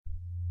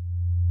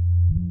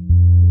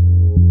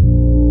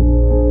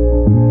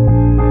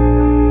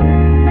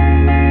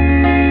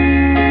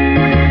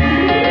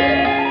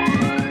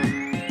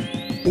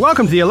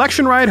welcome to the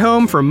election ride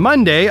home for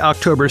Monday,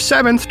 October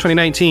 7th,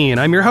 2019.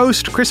 I'm your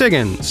host, Chris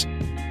Higgins.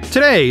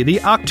 Today, the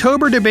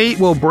October debate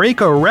will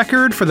break a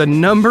record for the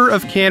number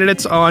of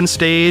candidates on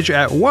stage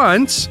at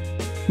once.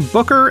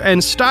 Booker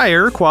and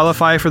Steyer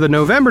qualify for the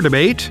November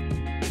debate.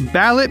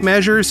 Ballot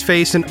measures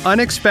face an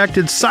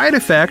unexpected side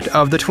effect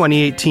of the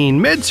 2018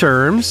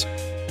 midterms.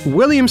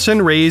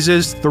 Williamson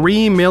raises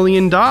 $3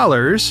 million.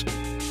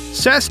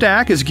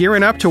 Sestak is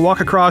gearing up to walk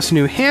across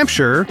New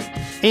Hampshire.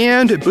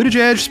 And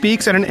Buttigieg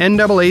speaks at an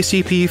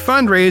NAACP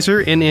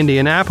fundraiser in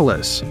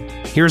Indianapolis.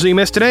 Here's what you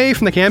missed today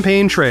from the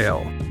campaign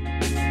trail.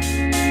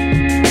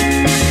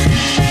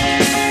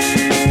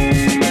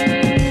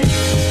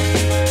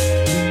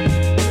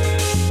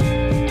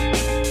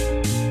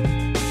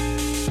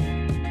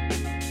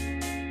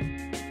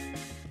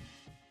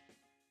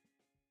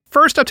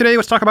 First up today,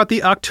 let's talk about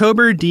the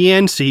October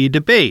DNC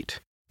debate.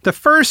 The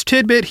first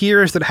tidbit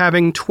here is that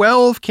having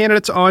 12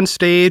 candidates on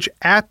stage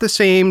at the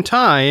same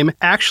time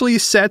actually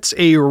sets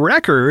a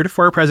record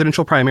for a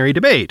presidential primary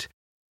debate.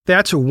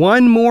 That's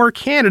one more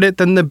candidate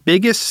than the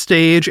biggest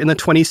stage in the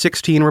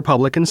 2016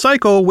 Republican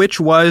cycle, which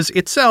was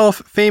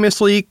itself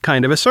famously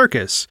kind of a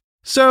circus.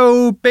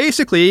 So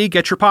basically,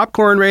 get your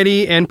popcorn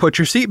ready and put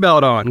your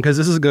seatbelt on, because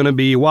this is going to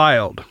be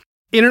wild.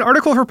 In an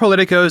article for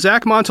Politico,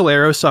 Zach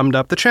Montalero summed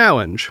up the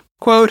challenge.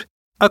 Quote,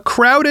 "A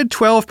crowded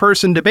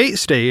 12-person debate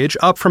stage,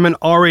 up from an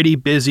already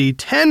busy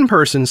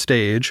 10-person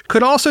stage,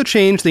 could also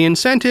change the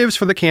incentives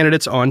for the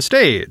candidates on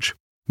stage.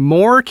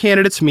 More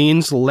candidates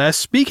means less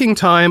speaking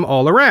time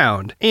all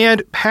around,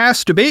 and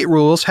past debate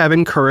rules have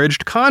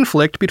encouraged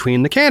conflict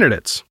between the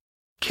candidates.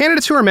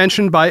 Candidates who are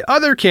mentioned by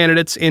other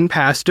candidates in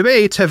past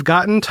debates have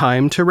gotten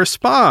time to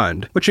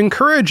respond, which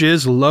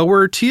encourages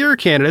lower-tier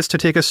candidates to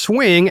take a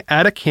swing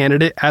at a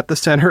candidate at the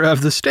center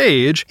of the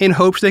stage in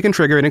hopes they can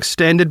trigger an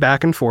extended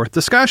back-and-forth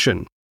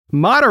discussion.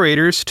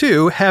 Moderators,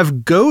 too,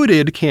 have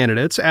goaded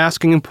candidates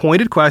asking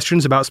pointed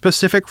questions about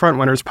specific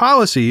frontrunners'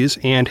 policies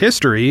and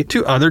history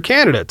to other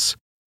candidates.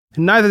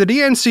 Neither the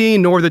DNC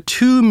nor the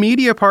two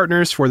media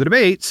partners for the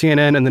debate,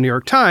 CNN and the New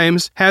York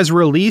Times, has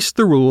released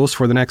the rules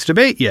for the next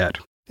debate yet."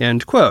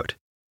 End quote.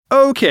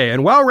 Okay,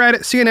 and while we're at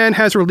it, CNN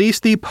has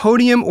released the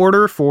podium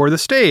order for the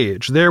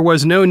stage. There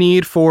was no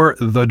need for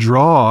the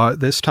draw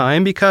this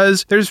time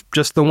because there's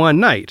just the one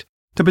night.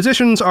 The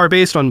positions are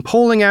based on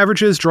polling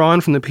averages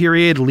drawn from the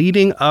period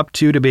leading up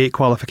to debate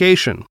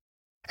qualification.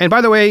 And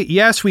by the way,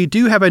 yes, we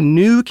do have a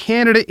new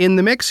candidate in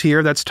the mix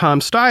here. That's Tom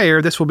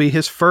Steyer. This will be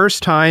his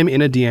first time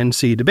in a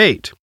DNC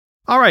debate.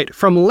 All right,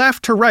 from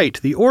left to right,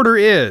 the order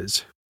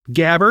is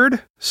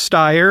Gabbard,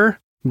 Steyer,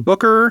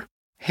 Booker,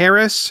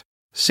 Harris,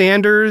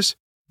 Sanders,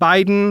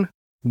 Biden,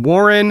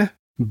 Warren,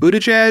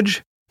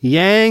 Buttigieg,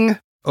 Yang,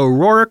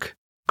 O'Rourke,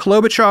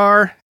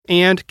 Klobuchar,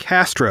 and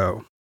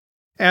Castro.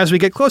 As we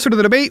get closer to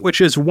the debate,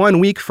 which is 1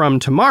 week from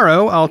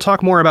tomorrow, I'll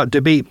talk more about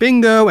Debate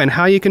Bingo and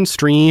how you can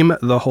stream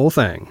the whole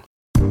thing.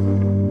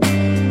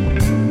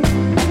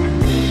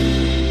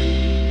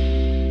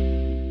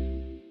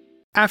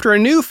 After a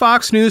new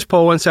Fox News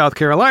poll in South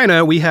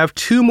Carolina, we have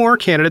two more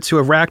candidates who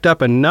have racked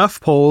up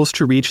enough polls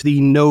to reach the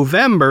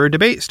November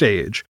debate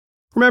stage.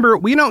 Remember,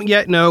 we don't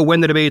yet know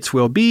when the debates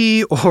will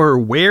be or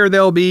where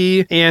they'll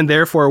be, and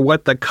therefore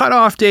what the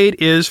cutoff date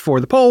is for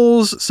the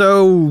polls,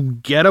 so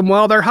get them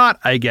while they're hot,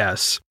 I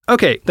guess.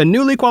 Okay, the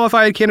newly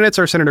qualified candidates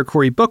are Senator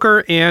Cory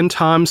Booker and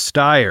Tom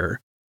Steyer.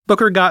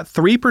 Booker got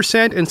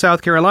 3% in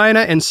South Carolina,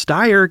 and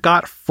Steyer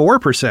got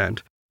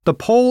 4%. The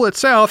poll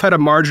itself had a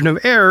margin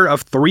of error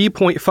of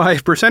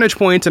 3.5 percentage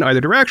points in either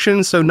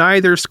direction, so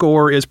neither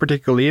score is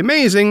particularly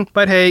amazing,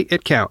 but hey,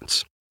 it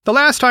counts. The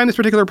last time this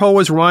particular poll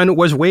was run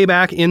was way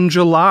back in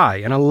July,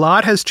 and a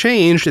lot has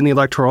changed in the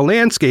electoral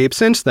landscape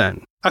since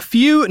then. A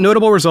few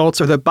notable results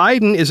are that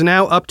Biden is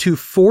now up to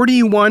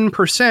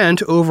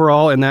 41%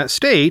 overall in that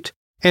state,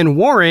 and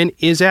Warren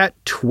is at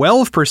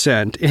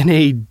 12% in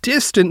a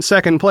distant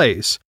second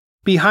place.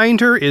 Behind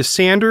her is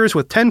Sanders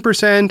with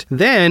 10%,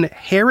 then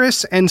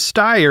Harris and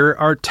Steyer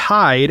are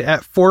tied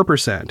at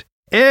 4%.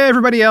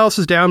 Everybody else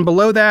is down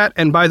below that,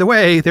 and by the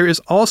way, there is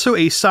also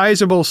a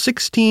sizable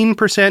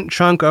 16%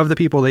 chunk of the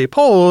people they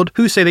polled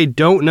who say they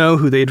don't know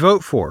who they'd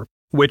vote for,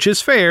 which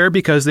is fair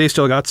because they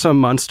still got some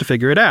months to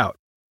figure it out.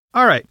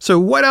 Alright, so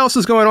what else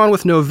is going on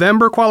with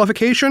November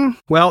qualification?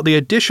 Well, the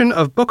addition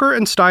of Booker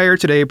and Steyer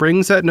today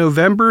brings that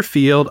November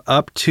field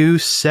up to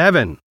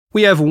 7.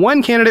 We have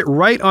one candidate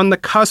right on the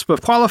cusp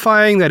of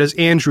qualifying, that is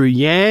Andrew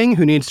Yang,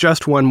 who needs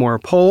just one more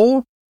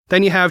poll.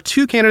 Then you have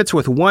two candidates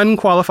with one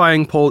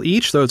qualifying poll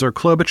each. Those are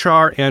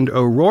Klobuchar and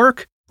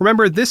O'Rourke.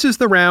 Remember, this is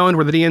the round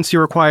where the DNC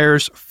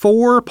requires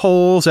 4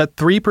 polls at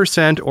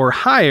 3% or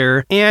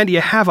higher, and you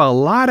have a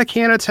lot of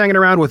candidates hanging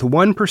around with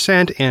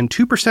 1% and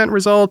 2%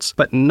 results,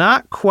 but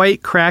not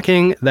quite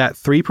cracking that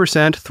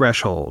 3%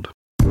 threshold.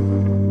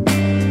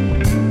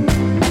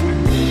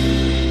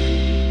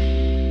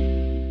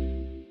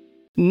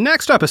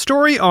 Next up, a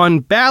story on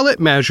ballot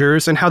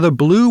measures and how the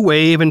blue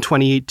wave in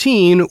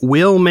 2018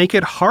 will make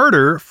it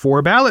harder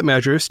for ballot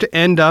measures to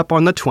end up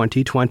on the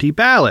 2020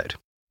 ballot.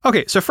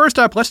 Okay, so first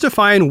up, let's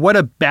define what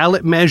a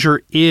ballot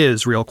measure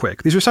is real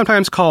quick. These are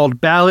sometimes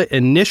called ballot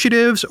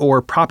initiatives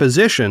or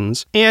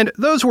propositions, and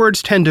those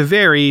words tend to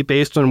vary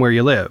based on where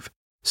you live.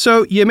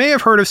 So you may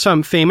have heard of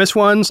some famous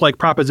ones like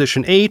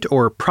Proposition 8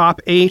 or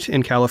Prop 8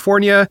 in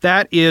California.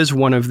 That is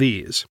one of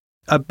these.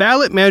 A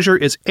ballot measure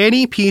is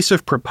any piece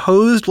of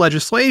proposed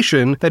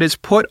legislation that is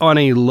put on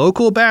a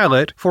local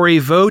ballot for a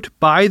vote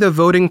by the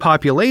voting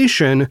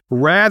population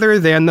rather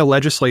than the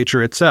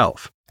legislature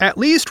itself. At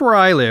least where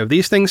I live,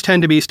 these things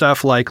tend to be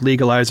stuff like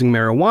legalizing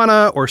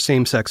marijuana or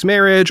same-sex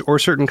marriage or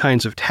certain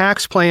kinds of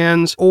tax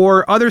plans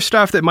or other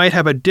stuff that might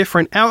have a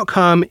different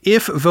outcome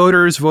if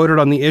voters voted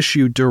on the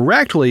issue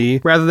directly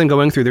rather than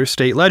going through their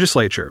state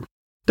legislature.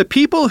 The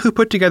people who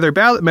put together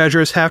ballot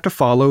measures have to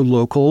follow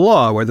local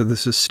law, whether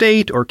this is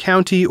state or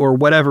county or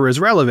whatever is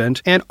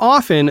relevant, and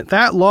often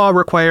that law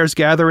requires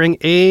gathering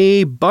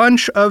a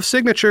bunch of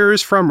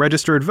signatures from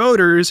registered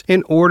voters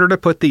in order to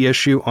put the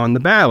issue on the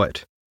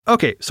ballot.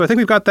 Okay, so I think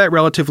we've got that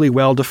relatively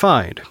well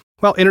defined.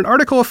 Well, in an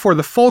article for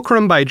The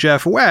Fulcrum by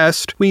Jeff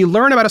West, we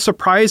learn about a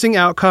surprising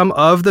outcome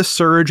of the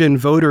surge in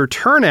voter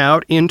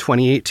turnout in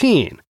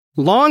 2018.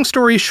 Long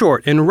story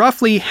short, in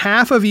roughly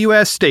half of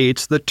U.S.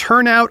 states, the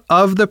turnout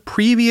of the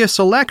previous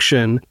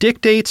election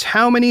dictates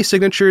how many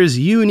signatures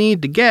you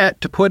need to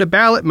get to put a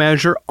ballot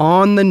measure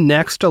on the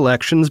next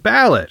election's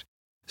ballot.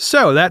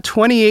 So that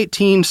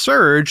 2018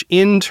 surge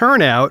in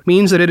turnout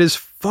means that it is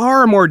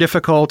far more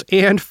difficult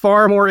and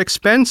far more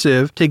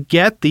expensive to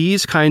get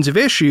these kinds of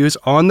issues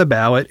on the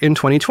ballot in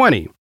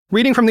 2020.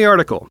 Reading from the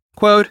article,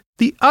 quote,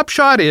 "The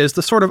upshot is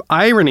the sort of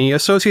irony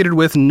associated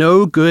with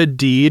no good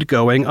deed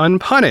going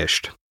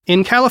unpunished.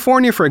 In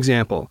California, for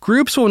example,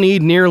 groups will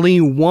need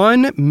nearly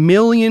 1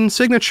 million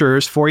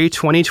signatures for a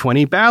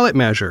 2020 ballot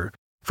measure.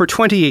 For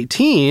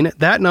 2018,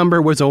 that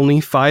number was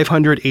only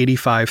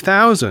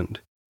 585,000.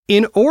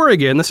 In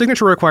Oregon, the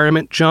signature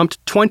requirement jumped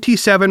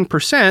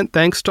 27%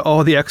 thanks to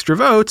all the extra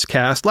votes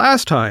cast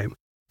last time.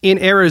 In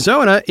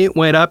Arizona, it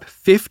went up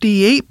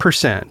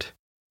 58%.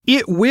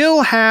 It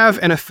will have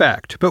an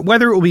effect, but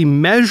whether it will be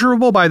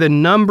measurable by the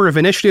number of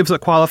initiatives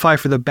that qualify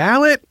for the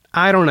ballot,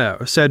 I don't know,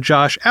 said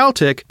Josh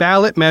Altick,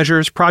 Ballot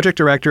Measures Project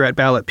Director at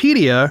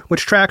Ballotpedia,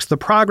 which tracks the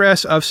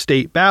progress of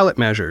state ballot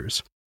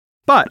measures.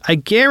 But I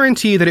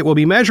guarantee that it will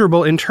be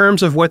measurable in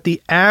terms of what the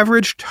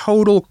average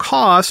total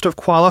cost of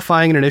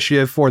qualifying an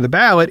initiative for the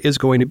ballot is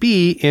going to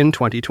be in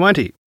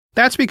 2020.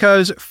 That's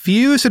because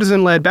few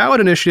citizen-led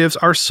ballot initiatives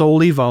are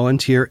solely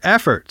volunteer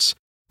efforts.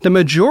 The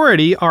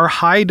majority are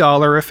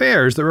high-dollar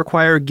affairs that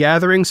require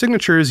gathering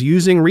signatures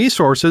using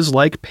resources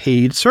like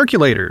paid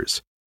circulators.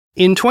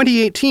 In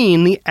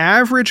 2018, the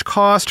average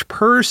cost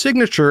per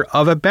signature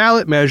of a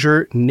ballot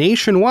measure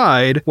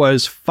nationwide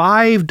was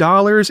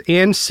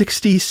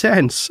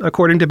 $5.60,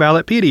 according to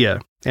Ballotpedia.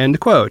 End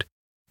quote.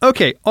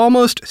 Okay,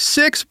 almost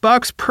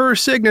 $6 per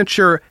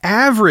signature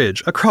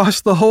average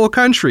across the whole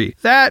country.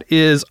 That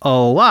is a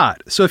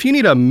lot. So if you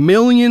need 1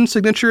 million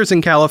signatures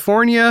in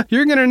California,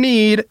 you're going to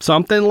need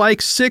something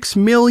like $6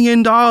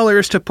 million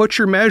to put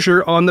your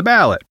measure on the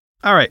ballot.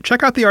 All right,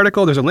 check out the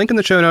article. There's a link in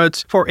the show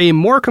notes for a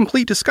more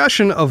complete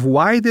discussion of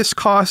why this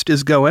cost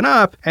is going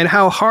up and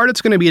how hard it's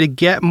going to be to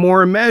get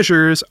more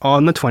measures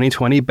on the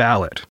 2020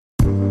 ballot.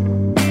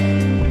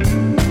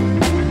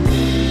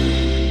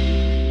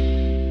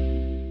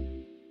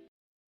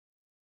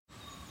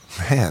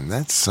 Man,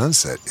 that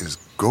sunset is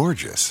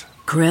gorgeous.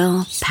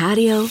 Grill,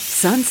 patio,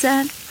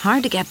 sunset.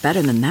 Hard to get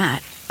better than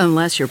that.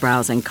 Unless you're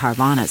browsing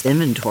Carvana's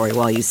inventory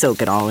while you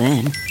soak it all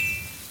in.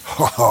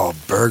 Oh,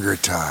 burger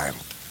time.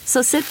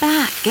 So sit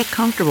back, get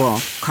comfortable.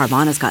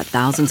 Carvana's got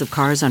thousands of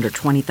cars under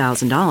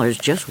 $20,000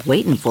 just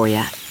waiting for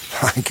you.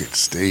 I could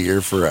stay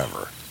here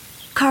forever.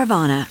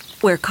 Carvana,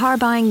 where car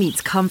buying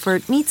meets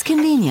comfort meets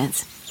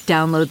convenience.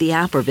 Download the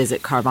app or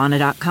visit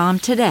Carvana.com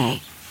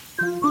today.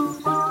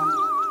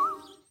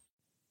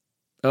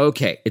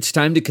 Okay, it's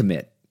time to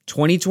commit.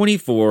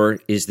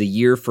 2024 is the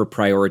year for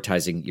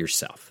prioritizing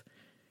yourself.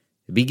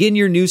 Begin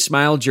your new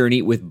smile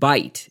journey with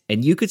Byte,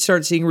 and you could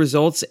start seeing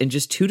results in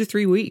just 2 to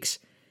 3 weeks.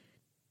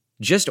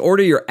 Just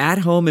order your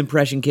at-home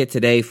impression kit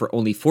today for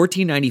only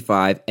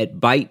 $14.95 at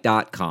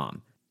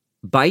Byte.com.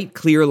 Byte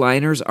clear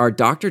liners are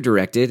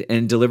doctor-directed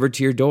and delivered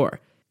to your door.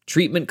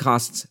 Treatment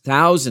costs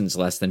thousands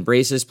less than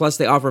braces, plus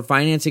they offer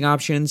financing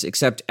options,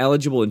 accept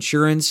eligible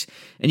insurance,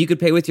 and you could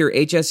pay with your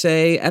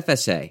HSA,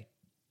 FSA.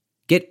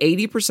 Get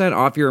 80%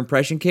 off your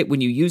impression kit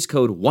when you use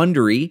code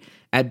WONDERY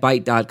at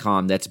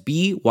Byte.com. That's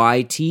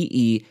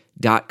BYTE.com.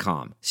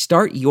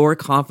 Start your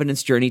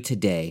confidence journey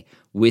today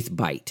with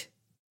Byte.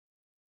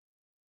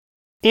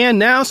 And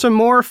now some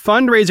more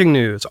fundraising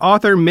news.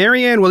 Author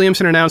Marianne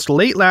Williamson announced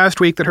late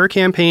last week that her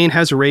campaign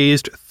has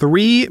raised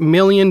 $3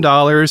 million in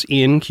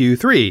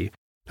Q3.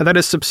 Now that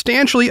is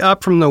substantially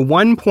up from the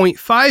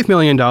 $1.5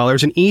 million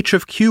in each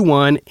of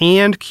Q1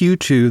 and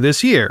Q2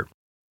 this year.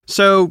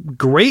 So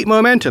great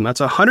momentum. That's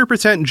a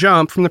 100%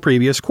 jump from the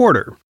previous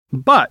quarter.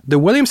 But the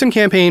Williamson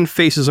campaign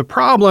faces a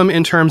problem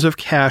in terms of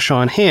cash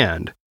on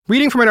hand.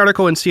 Reading from an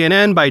article in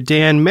CNN by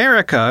Dan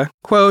Merica,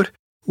 quote,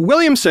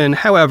 Williamson,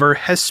 however,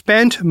 has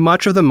spent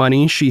much of the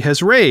money she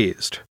has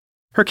raised.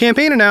 Her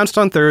campaign announced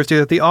on Thursday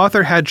that the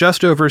author had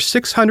just over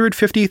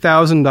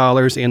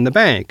 $650,000 in the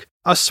bank,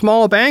 a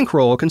small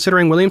bankroll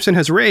considering Williamson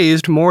has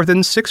raised more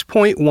than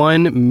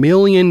 $6.1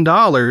 million in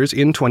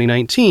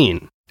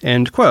 2019.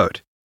 End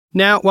quote.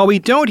 Now, while we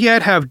don't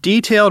yet have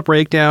detailed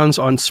breakdowns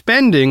on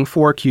spending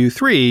for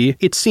Q3,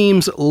 it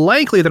seems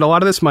likely that a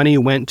lot of this money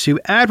went to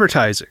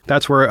advertising.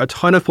 That's where a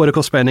ton of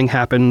political spending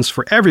happens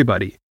for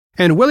everybody.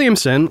 And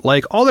Williamson,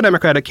 like all the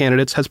Democratic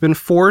candidates, has been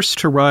forced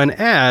to run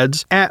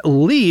ads, at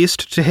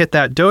least to hit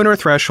that donor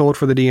threshold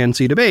for the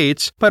DNC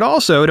debates, but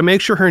also to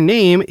make sure her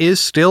name is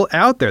still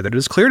out there, that it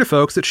is clear to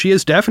folks that she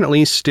is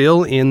definitely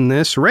still in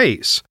this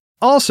race.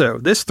 Also,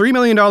 this $3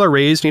 million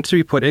raise needs to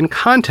be put in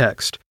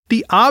context.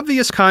 The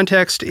obvious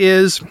context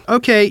is,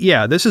 okay,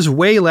 yeah, this is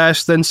way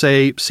less than,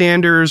 say,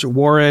 Sanders,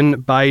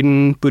 Warren,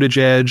 Biden,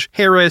 Buttigieg,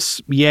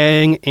 Harris,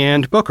 Yang,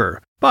 and Booker.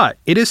 But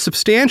it is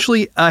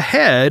substantially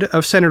ahead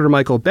of Senator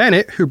Michael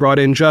Bennet, who brought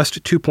in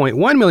just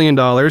 $2.1 million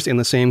in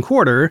the same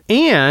quarter,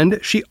 and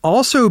she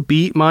also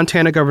beat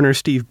Montana Governor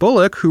Steve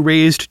Bullock, who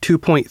raised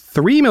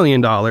 $2.3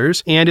 million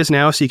and is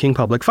now seeking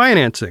public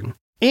financing.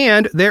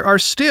 And there are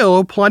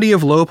still plenty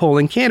of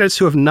low-polling candidates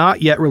who have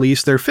not yet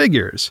released their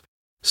figures.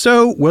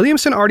 So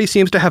Williamson already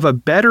seems to have a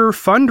better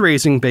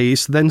fundraising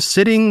base than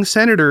sitting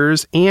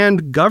senators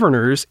and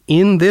governors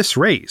in this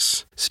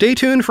race. Stay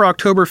tuned for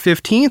October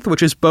 15th,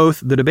 which is both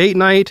the debate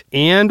night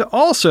and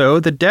also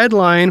the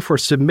deadline for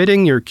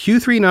submitting your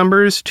Q3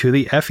 numbers to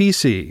the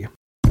FEC.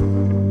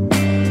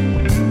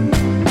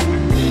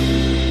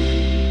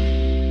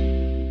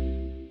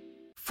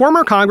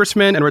 Former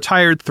Congressman and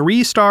retired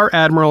three-star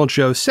Admiral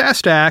Joe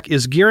Sestak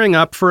is gearing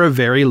up for a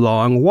very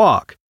long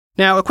walk.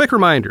 Now, a quick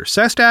reminder,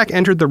 Sestak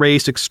entered the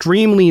race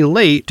extremely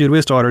late due to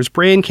his daughter's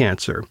brain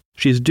cancer.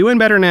 She's doing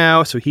better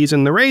now, so he's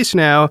in the race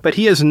now, but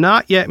he has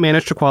not yet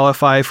managed to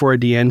qualify for a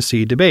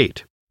DNC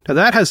debate. Now,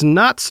 that has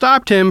not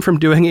stopped him from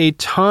doing a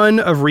ton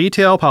of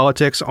retail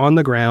politics on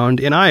the ground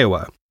in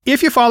Iowa.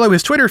 If you follow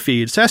his Twitter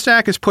feed,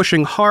 Sestak is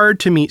pushing hard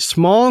to meet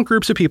small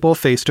groups of people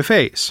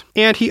face-to-face.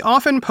 And he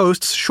often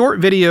posts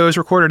short videos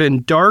recorded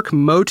in dark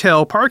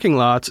motel parking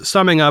lots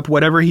summing up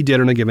whatever he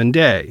did on a given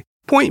day.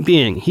 Point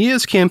being, he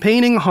is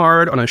campaigning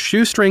hard on a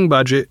shoestring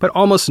budget, but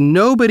almost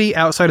nobody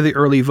outside of the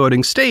early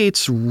voting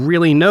states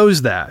really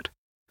knows that.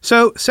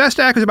 So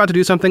Sestak is about to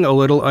do something a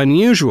little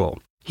unusual.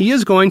 He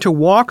is going to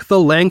walk the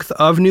length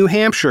of New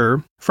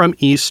Hampshire from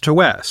east to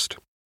west.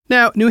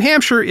 Now, New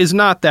Hampshire is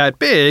not that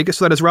big,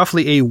 so that is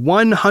roughly a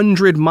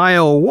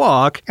 100-mile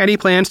walk, and he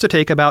plans to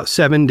take about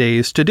 7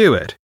 days to do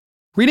it.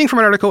 Reading from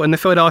an article in the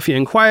Philadelphia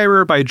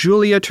Inquirer by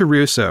Julia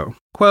Taruso,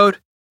 quote,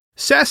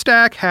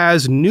 Sestak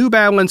has New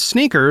Balance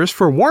sneakers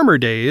for warmer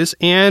days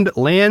and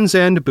Land's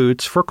End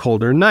boots for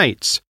colder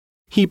nights.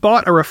 He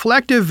bought a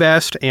reflective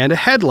vest and a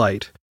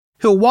headlight.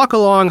 He'll walk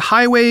along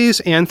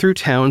highways and through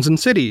towns and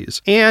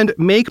cities, and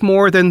make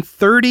more than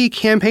 30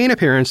 campaign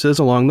appearances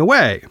along the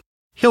way.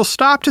 He'll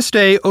stop to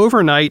stay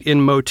overnight in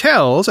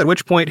motels, at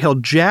which point he'll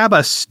jab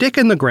a stick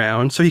in the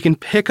ground so he can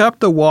pick up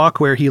the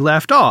walk where he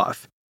left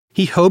off.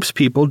 He hopes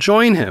people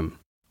join him.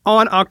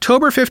 On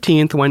October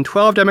 15th, when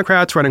 12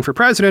 Democrats running for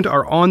president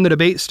are on the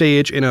debate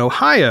stage in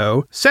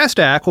Ohio,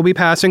 Sestak will be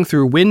passing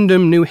through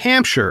Windham, New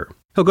Hampshire.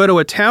 He'll go to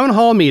a town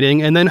hall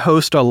meeting and then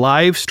host a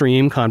live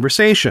stream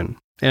conversation.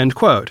 End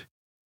quote.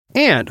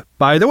 And,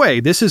 by the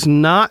way, this is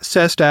not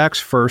Sestak's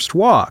first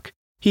walk.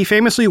 He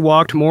famously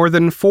walked more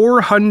than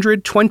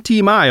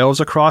 420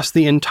 miles across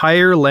the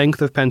entire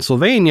length of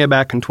Pennsylvania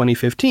back in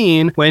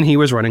 2015 when he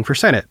was running for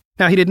Senate.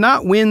 Now, he did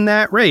not win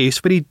that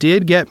race, but he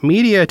did get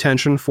media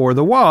attention for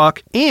the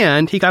walk,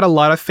 and he got a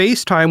lot of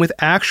face time with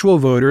actual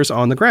voters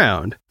on the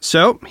ground.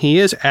 So, he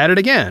is at it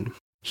again.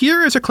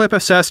 Here is a clip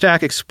of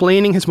Sestak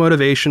explaining his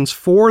motivations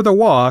for the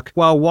walk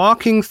while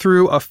walking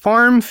through a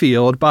farm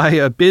field by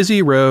a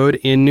busy road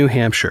in New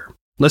Hampshire.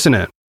 Listen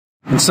in.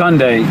 On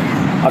Sunday,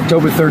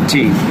 October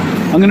 13th,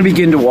 I'm going to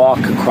begin to walk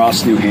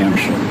across New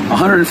Hampshire,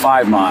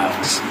 105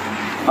 miles.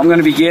 I'm going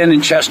to begin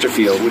in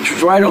Chesterfield, which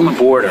is right on the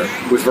border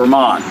with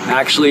Vermont.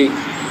 Actually,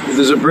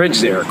 there's a bridge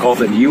there called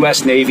the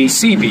U.S. Navy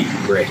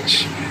Seabee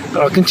Bridge.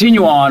 But I'll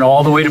continue on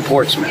all the way to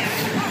Portsmouth.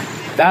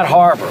 That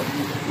harbor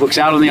looks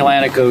out on the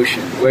Atlantic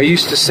Ocean, where I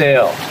used to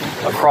sail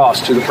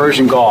across to the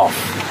Persian Gulf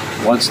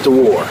once the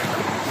war.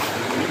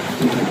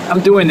 I'm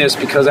doing this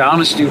because I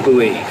honestly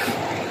believe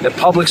that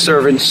public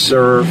servants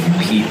serve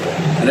people.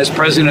 And as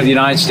President of the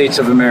United States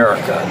of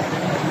America,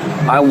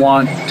 I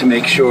want to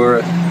make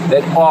sure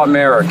that all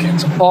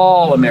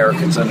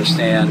Americans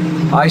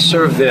understand I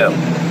serve them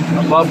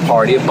above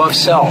party, above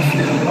self,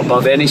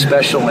 above any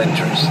special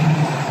interest.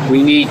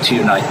 We need to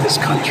unite this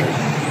country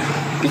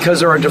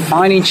because there are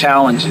defining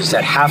challenges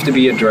that have to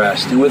be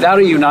addressed. And without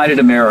a united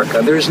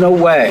America, there's no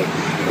way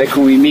that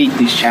we meet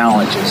these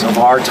challenges of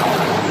our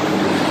time.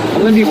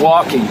 I'm going to be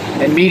walking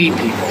and meeting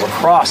people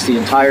across the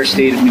entire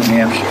state of New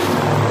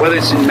Hampshire, whether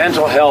it's in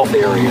mental health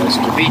areas,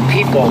 to meet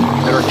people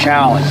that are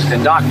challenged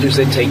and doctors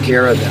that take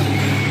care of them.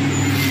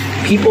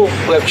 People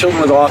who have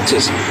children with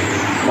autism,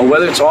 or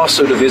whether it's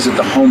also to visit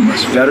the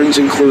homeless, veterans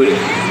included,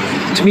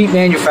 to meet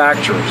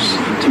manufacturers,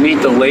 to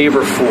meet the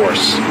labor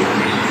force,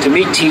 to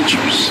meet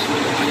teachers.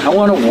 I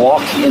want to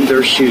walk in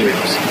their shoes.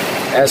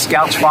 As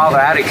Scout's father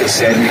Atticus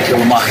said in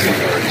Kill a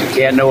Mockingbird, you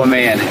can't know a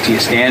man until you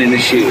stand in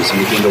his shoes and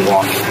begin to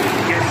walk.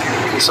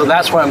 So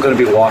that's why I'm going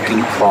to be walking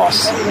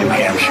across New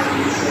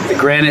Hampshire, the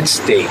Granite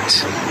State.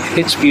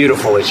 It's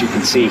beautiful, as you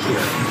can see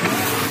here.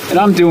 And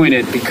I'm doing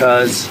it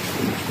because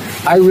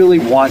I really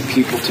want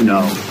people to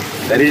know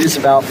that it is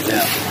about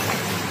them.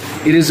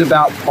 It is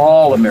about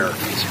all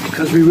Americans,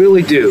 because we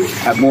really do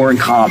have more in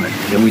common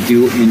than we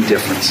do in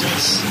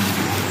differences.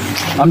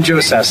 I'm Joe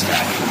Sestak,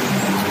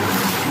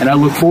 and I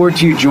look forward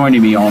to you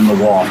joining me on the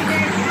walk,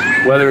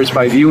 whether it's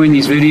by viewing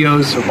these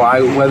videos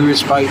or whether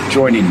it's by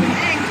joining me.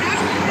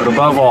 But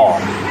above all,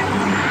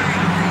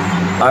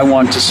 I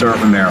want to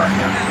serve America,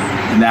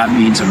 and that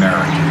means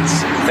Americans.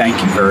 Thank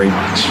you very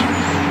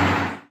much.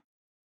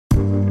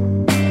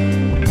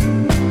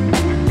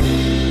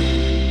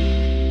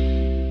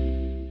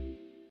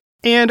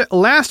 And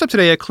last up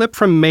today, a clip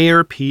from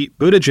Mayor Pete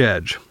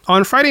Buttigieg.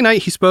 On Friday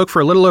night, he spoke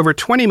for a little over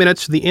 20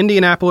 minutes to the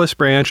Indianapolis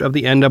branch of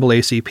the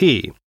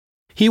NAACP.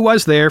 He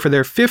was there for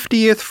their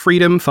 50th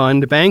Freedom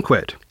Fund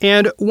banquet,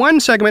 and one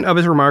segment of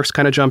his remarks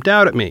kind of jumped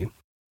out at me.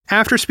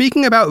 After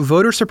speaking about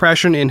voter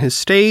suppression in his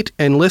state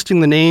and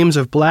listing the names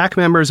of black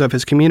members of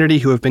his community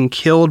who have been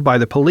killed by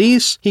the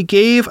police, he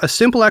gave a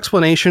simple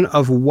explanation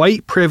of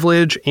white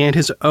privilege and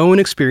his own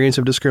experience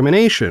of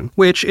discrimination,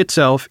 which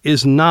itself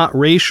is not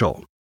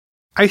racial.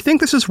 I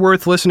think this is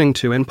worth listening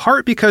to, in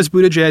part because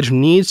Buttigieg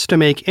needs to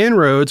make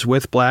inroads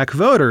with black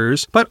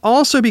voters, but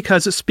also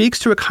because it speaks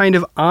to a kind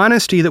of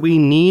honesty that we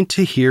need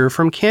to hear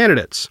from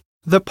candidates.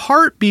 The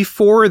part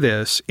before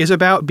this is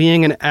about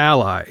being an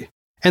ally,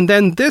 and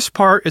then this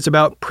part is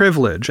about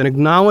privilege and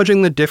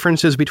acknowledging the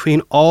differences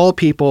between all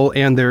people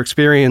and their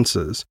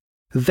experiences.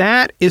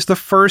 That is the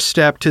first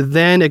step to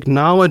then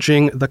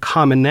acknowledging the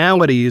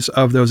commonalities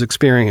of those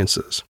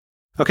experiences.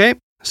 Okay,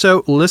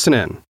 so listen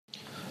in.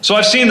 So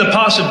I've seen the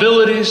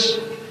possibilities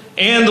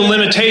and the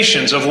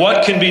limitations of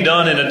what can be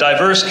done in a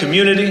diverse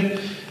community,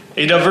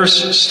 a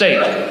diverse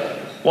state,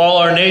 while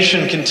our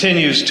nation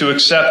continues to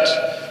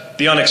accept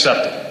the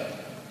unacceptable.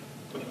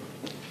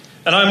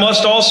 And I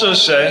must also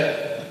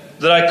say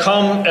that I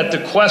come at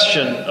the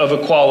question of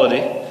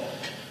equality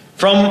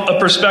from a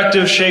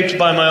perspective shaped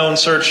by my own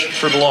search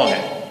for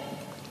belonging.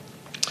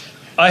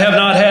 I have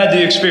not had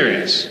the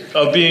experience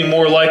of being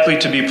more likely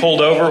to be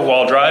pulled over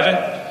while driving,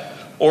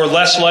 or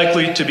less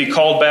likely to be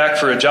called back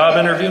for a job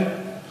interview,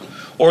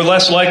 or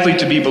less likely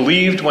to be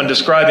believed when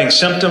describing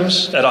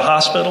symptoms at a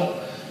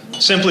hospital,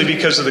 simply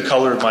because of the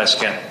color of my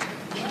skin.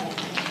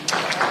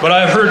 But I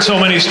have heard so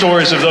many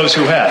stories of those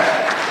who have.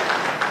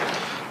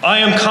 I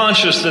am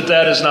conscious that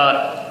that is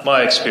not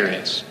my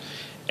experience.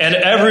 And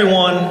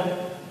everyone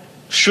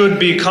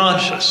should be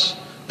conscious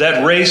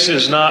that race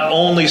is not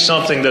only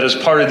something that is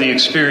part of the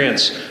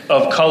experience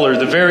of color.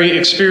 The very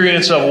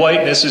experience of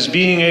whiteness is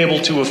being able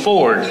to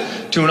afford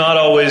to not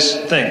always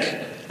think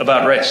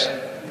about race.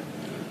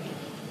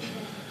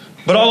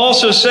 But I'll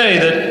also say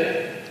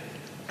that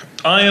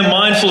I am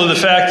mindful of the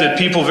fact that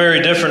people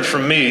very different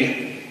from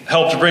me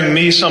helped bring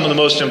me some of the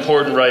most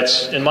important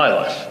rights in my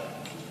life.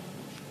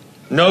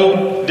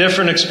 No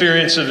different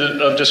experiences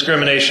of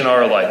discrimination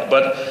are alike,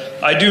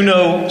 but I do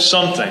know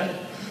something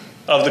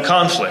of the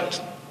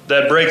conflict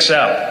that breaks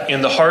out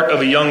in the heart of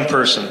a young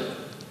person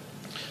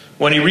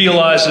when he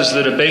realizes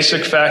that a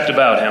basic fact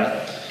about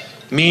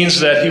him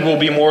means that he will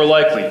be more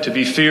likely to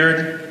be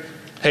feared,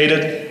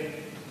 hated,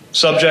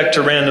 subject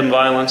to random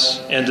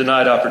violence, and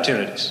denied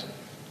opportunities.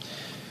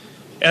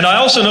 And I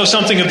also know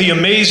something of the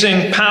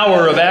amazing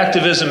power of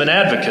activism and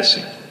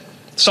advocacy,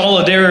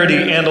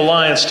 solidarity and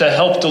alliance to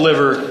help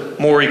deliver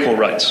more equal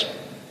rights.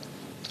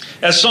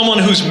 As someone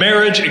whose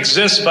marriage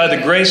exists by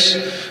the grace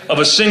of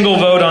a single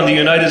vote on the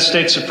United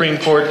States Supreme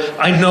Court,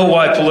 I know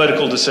why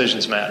political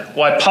decisions matter,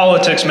 why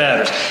politics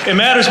matters. It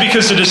matters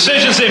because the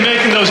decisions they make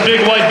in those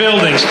big white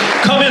buildings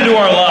come into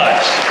our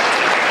lives,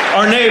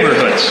 our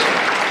neighborhoods,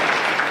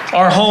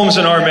 our homes,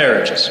 and our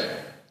marriages.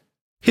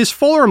 His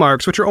full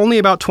remarks, which are only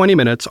about 20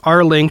 minutes,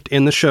 are linked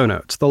in the show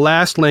notes. The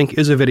last link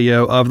is a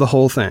video of the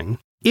whole thing.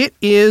 It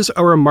is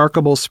a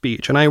remarkable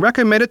speech, and I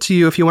recommend it to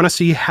you if you want to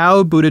see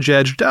how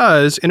Buttigieg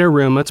does in a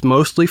room that's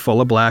mostly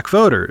full of black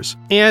voters.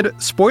 And,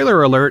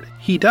 spoiler alert,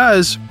 he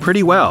does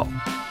pretty well.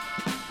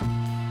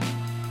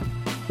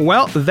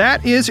 Well,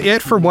 that is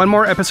it for one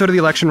more episode of The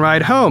Election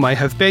Ride Home. I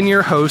have been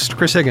your host,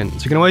 Chris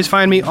Higgins. You can always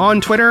find me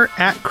on Twitter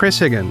at Chris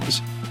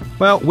Higgins.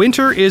 Well,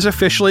 winter is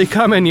officially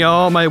coming,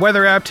 y'all. My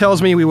weather app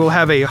tells me we will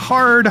have a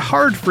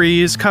hard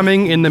freeze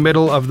coming in the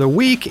middle of the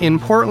week in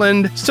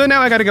Portland. So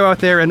now I gotta go out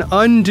there and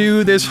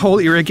undo this whole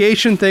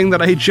irrigation thing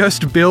that I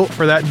just built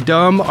for that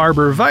dumb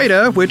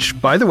arborvitae,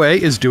 which, by the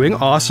way, is doing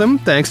awesome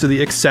thanks to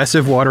the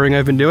excessive watering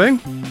I've been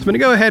doing. I'm going to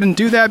go ahead and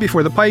do that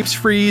before the pipes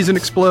freeze and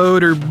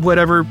explode or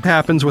whatever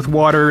happens with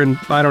water, and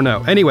I don't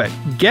know. Anyway,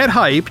 get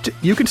hyped.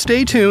 You can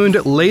stay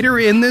tuned later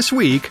in this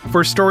week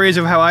for stories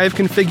of how I've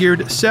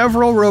configured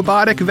several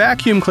robotic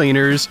vacuum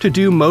cleaners to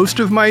do most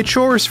of my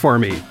chores for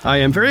me. I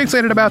am very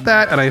excited about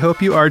that, and I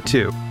hope you are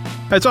too.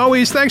 As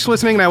always, thanks for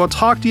listening, and I will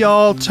talk to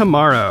y'all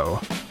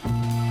tomorrow.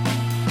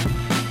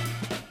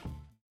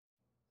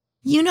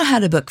 You know how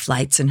to book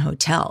flights and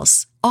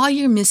hotels. All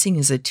you're missing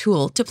is a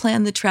tool to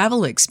plan the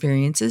travel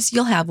experiences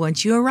you'll have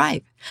once you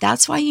arrive.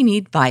 That's why you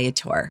need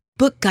Viator.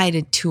 Book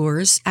guided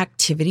tours,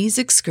 activities,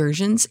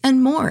 excursions,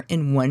 and more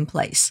in one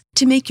place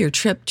to make your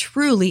trip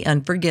truly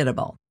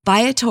unforgettable.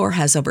 Viator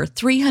has over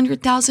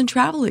 300,000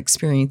 travel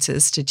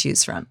experiences to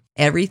choose from.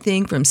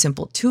 Everything from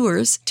simple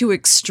tours to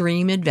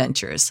extreme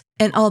adventures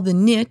and all the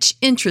niche,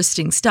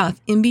 interesting stuff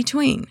in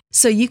between.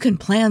 So you can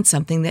plan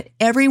something that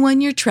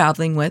everyone you're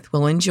traveling with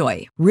will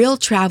enjoy. Real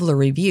traveler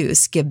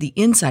reviews give the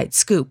inside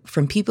scoop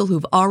from people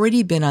who've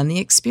already been on the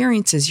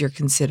experiences you're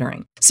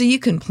considering. So you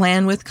can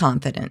plan with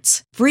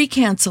confidence. Free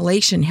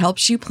cancellation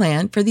helps you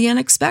plan for the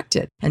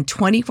unexpected. And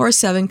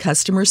 24/7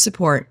 customer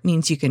support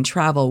means you can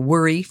travel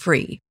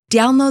worry-free.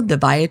 Download the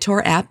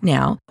Viator app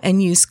now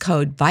and use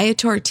code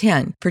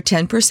Viator10 for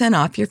 10%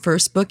 off your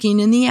first booking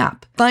in the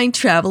app. Find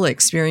travel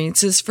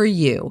experiences for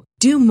you.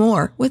 Do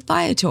more with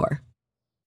Viator.